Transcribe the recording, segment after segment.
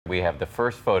We have the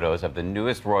first photos of the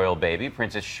newest royal baby,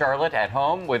 Princess Charlotte, at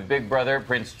home with big brother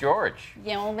Prince George.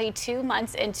 Yeah, only 2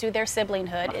 months into their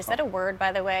siblinghood. Is that a word,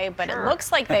 by the way? But Sure. it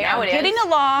looks like they are getting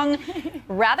along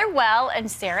rather well. And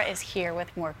Sarah is here with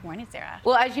more. Good morning, Sarah.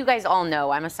 Well, as you guys all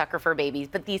know, I'm a sucker for babies,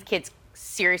 but these kids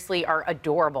seriously are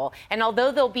adorable. And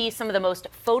although they'll be some of the most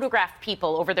photographed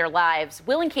people over their lives,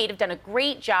 Will and Kate have done a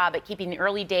great job at keeping the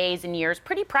early days and years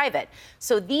pretty private.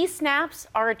 So these snaps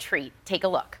are a treat. Take a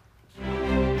look.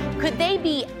 Could they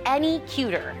be any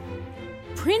cuter?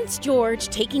 Prince George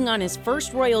taking on his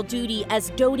first royal duty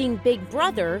as doting big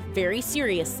brother very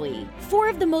seriously. 4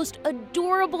 of the most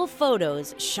adorable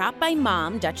photos shot by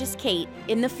mom, Duchess Kate,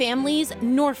 in the family's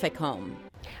Norfolk home.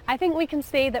 I think we can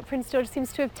see that Prince George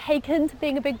seems to have taken to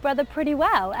being a big brother pretty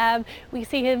well. We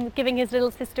see him giving his little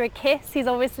sister a kiss. He's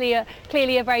obviously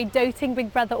clearly a very doting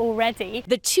big brother already.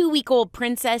 The 2-week-old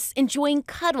princess enjoying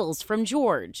cuddles from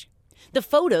George. The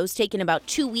photos taken about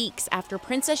 2 weeks after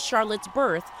Princess Charlotte's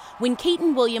birth, when Kate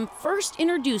and William first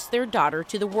introduced their daughter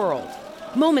to the world.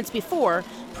 Moments before,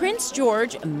 Prince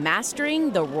George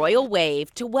mastering the royal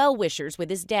wave to well-wishers with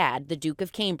his dad, the Duke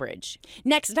of Cambridge.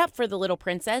 Next up for the little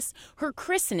princess, her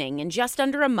christening in just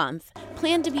under a month,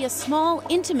 planned to be a small,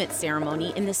 intimate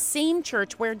ceremony in the same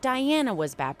church where Diana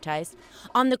was baptized,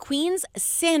 on the Queen's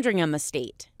Sandringham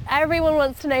estate. Everyone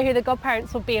wants to know who the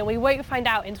godparents will be, and we won't find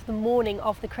out until the morning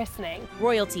of the christening.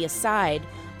 Royalty aside,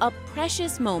 a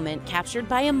precious moment captured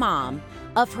by a mom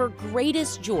of her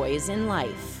greatest joys in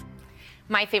life.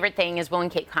 My favorite thing is Will and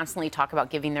Kate constantly talk about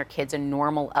giving their kids a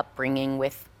normal upbringing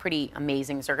with pretty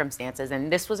amazing circumstances.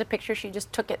 And this was a picture she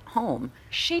just took at home.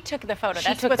 She took the photo. She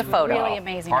That's took what's the photo. really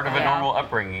amazing. Part of a about it. normal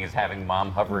upbringing is having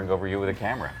mom hovering over you with a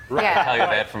camera. Right. I can tell you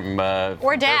that from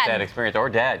Or dad. that experience. Or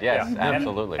dad, yes, Yeah.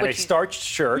 absolutely. And a starched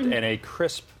shirt and a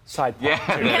crisp side part.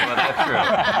 Yeah, well, that's true.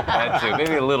 That's true.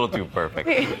 Maybe a little too perfect.